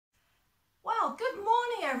good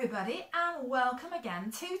morning everybody and welcome again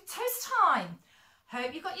to Toast Time.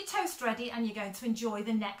 Hope you've got your toast ready and you're going to enjoy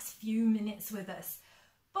the next few minutes with us.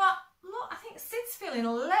 But look, I think Sid's feeling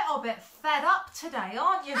a little bit fed up today,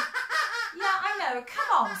 aren't you? Yeah, I know.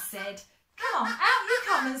 Come on, Sid. Come on, out you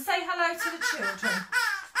come and say hello to the children.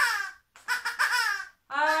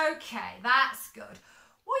 Okay, that's good.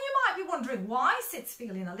 Well, you might be wondering why Sid's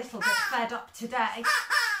feeling a little bit fed up today.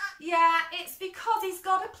 Yeah, it's because he's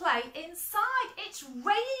got to play inside. It's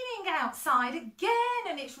raining outside again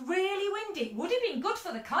and it's really windy. Would have been good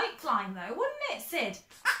for the kite climb though, wouldn't it, Sid?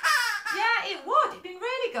 Yeah, it would. It'd been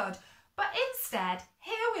really good. But instead,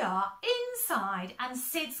 here we are inside and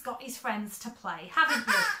Sid's got his friends to play, haven't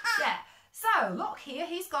you? Yeah. So, look here,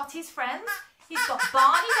 he's got his friends. He's got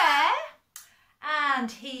Barney Bear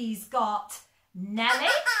and he's got Nellie.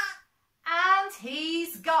 And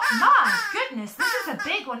he's got, my goodness, this is a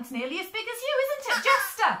big one. It's nearly as big as you, isn't it,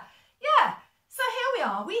 Jester? Yeah. So here we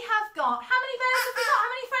are. We have got, how many bears have we got?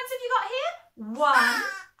 How many friends have you got here?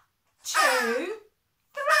 1, 2,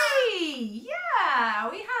 3. Yeah,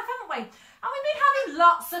 we have, haven't we? And we've been having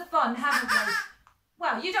lots of fun, haven't we?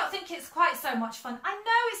 Well, you don't think it's quite so much fun. I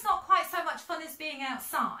know it's not quite so much fun as being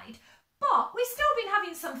outside, but we've still been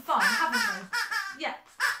having some fun, haven't we? Yeah.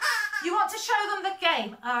 You want to show them the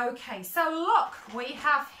game? Okay, so look, we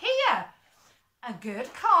have here a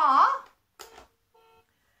good car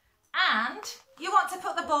and you want to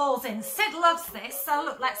put the balls in. Sid loves this, so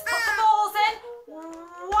look, let's put the balls in.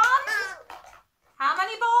 1. How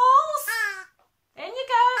many balls? In you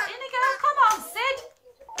go, come on, Sid.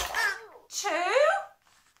 2.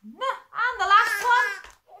 No, and the last one.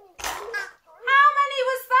 How many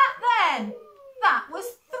was that then? That was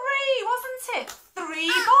 3, wasn't it? 3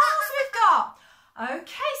 balls we've got.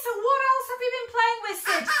 Okay, so what else have we been playing with,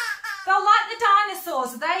 Sid? They'll like the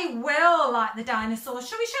dinosaurs. They will like the dinosaurs.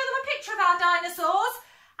 Shall we show them a picture of our dinosaurs?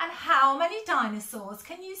 And how many dinosaurs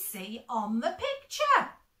can you see on the picture?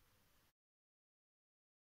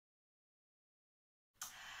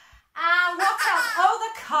 And what else?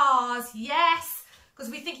 Oh, the cars. Yes, because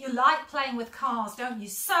we think you like playing with cars, don't you?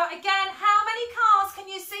 So again, how many cars can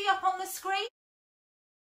you see up on the screen?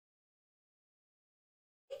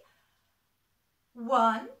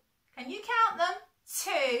 1, can you count them?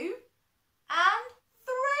 2 and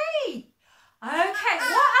 3. Okay,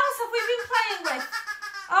 what else have we been playing with?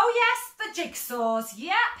 Oh yes, the jigsaws.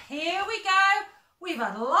 Yep, here we go. We've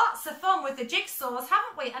had lots of fun with the jigsaws,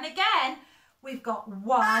 haven't we? And again, we've got 1.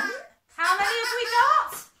 How many have we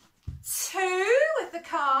got? 2 with the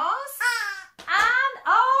cars. And,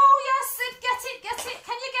 oh yes, Sid, get it.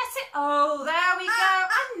 Can you get it? Oh, there we go.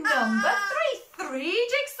 And number 3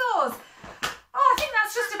 jigsaws. Oh, I think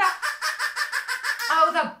that's just about...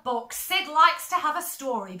 Oh, the books. Sid likes to have a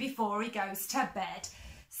story before he goes to bed.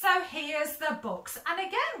 So here's the books. And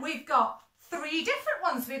again, we've got 3 different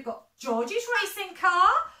ones. We've got George's Racing Car.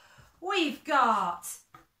 We've got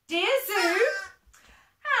Dear Zoo.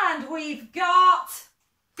 And we've got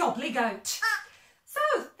Gobbly Goat. So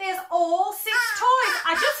there's all 6 toys.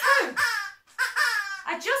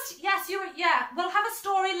 Yeah, we'll have a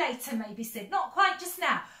story later maybe, Sid. Not quite just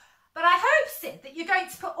now. But I hope, Sid, that you're going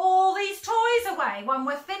to put all these toys away when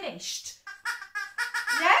we're finished.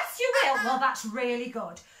 Yes, you will. Well, that's really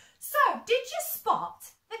good. So, did you spot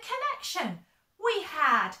the connection? We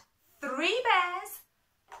had 3 bears,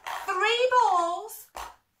 3 balls,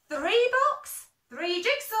 3 books, 3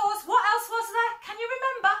 jigsaws. What else was there? Can you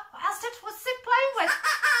remember? What else was Sid playing with?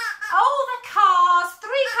 Oh, the cars, 3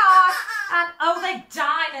 cars, and oh, the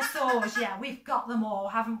dinosaurs. Yeah, we've got them all,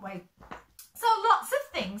 haven't we? So lots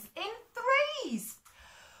of things in 3s.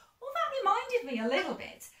 Well, that reminded me a little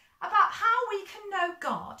bit about how we can know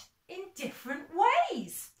God in different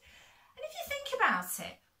ways. And if you think about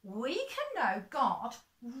it, we can know God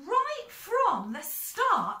right from the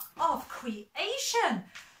start of creation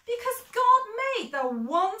because God made the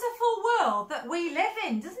wonderful world that we live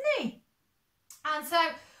in, doesn't he? And so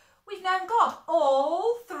we've known God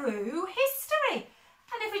all through history.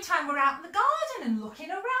 And every time we're out in the garden and looking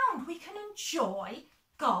around, we can enjoy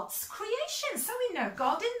God's creation. So we know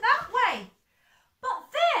God in that way.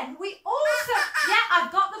 But then we also, yeah,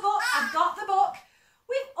 I've got the book.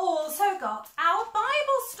 We've also got our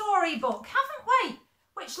Bible storybook, haven't we?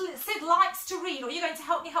 Which Sid likes to read, or you're going to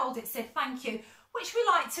help me hold it, Sid, thank you. Which we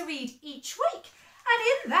like to read each week. And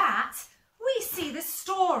in that, we see the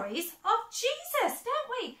stories of Jesus,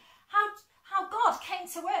 don't we? How God came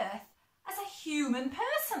to earth as a human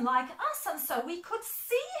person like us, and so we could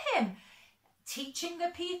see him teaching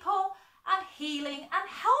the people and healing and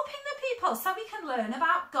helping the people, so we can learn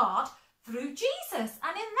about God through Jesus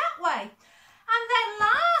and in that way. And then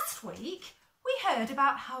last week we heard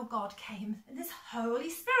about how God came in His Holy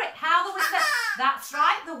Spirit. How there was that's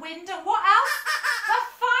right, the wind, and what else? The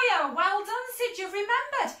fire. Well done, Sid, you've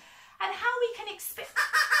remembered. And how we can experience.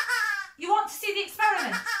 You want to see the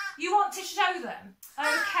experiment? You want to show them?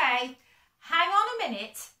 Okay, hang on a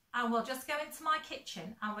minute and we'll just go into my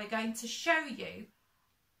kitchen and we're going to show you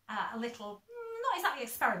a little, not exactly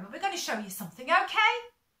experiment, we're going to show you something, okay?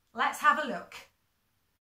 Let's have a look.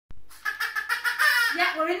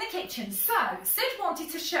 Yeah, we're in the kitchen. So, Sid wanted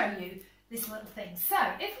to show you this little thing. So,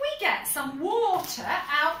 if we get some water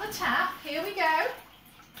out the tap, here we go.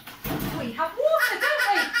 We have water, don't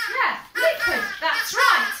we? Yeah, liquid, that's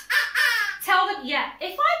right. Tell them, yeah,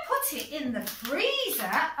 if I put it in the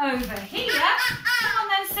freezer over here, come on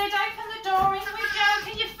then Sid, open the door, in we go.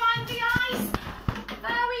 Can you find the ice?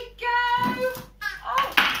 There we go. Oh,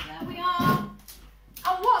 there we are.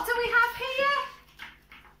 And what do we have here?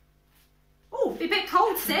 Oh, a bit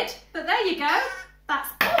cold, Sid, but there you go. That's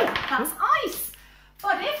ice.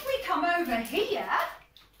 But if we come over here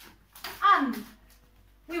and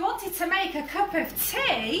we wanted to make a cup of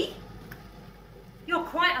tea, you're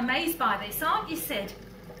quite amazed by this, aren't you, Sid?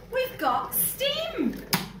 We've got steam.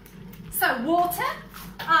 So water,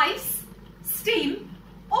 ice, steam,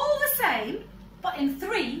 all the same, but in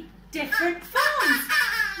 3 different forms.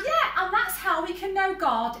 Yeah, and that's how we can know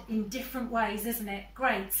God in different ways, isn't it?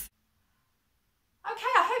 Great.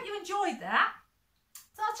 Okay, I hope you enjoyed that.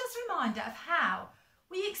 So that's just a reminder of how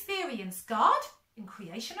we experience God in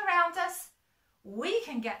creation around us. We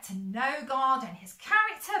can get to know God and His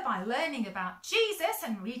character by learning about Jesus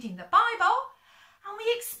and reading the Bible. And we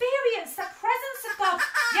experience the presence of God.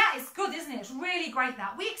 Yeah, it's good, isn't it? It's really great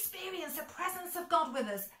that. We experience the presence of God with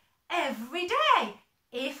us every day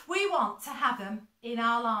if we want to have Him in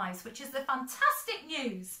our lives, which is the fantastic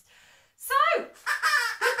news. So,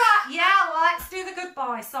 goodbye. Yeah, let's do the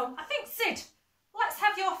goodbye song. I think, Sid, let's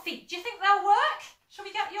have your feet. Do you think they'll work? Shall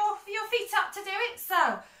we get your feet up to do it?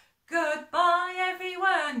 So, goodbye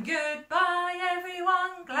everyone,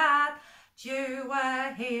 glad you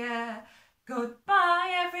were here.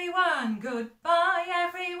 Goodbye everyone, glad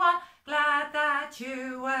that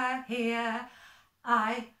you were here.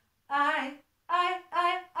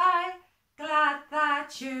 Glad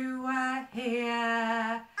that you were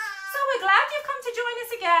here. So we're glad you've come to join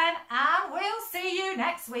us again and we'll see you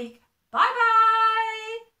next week. Bye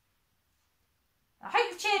bye. I hope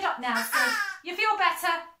you've cheered up now, so you feel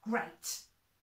better? Great.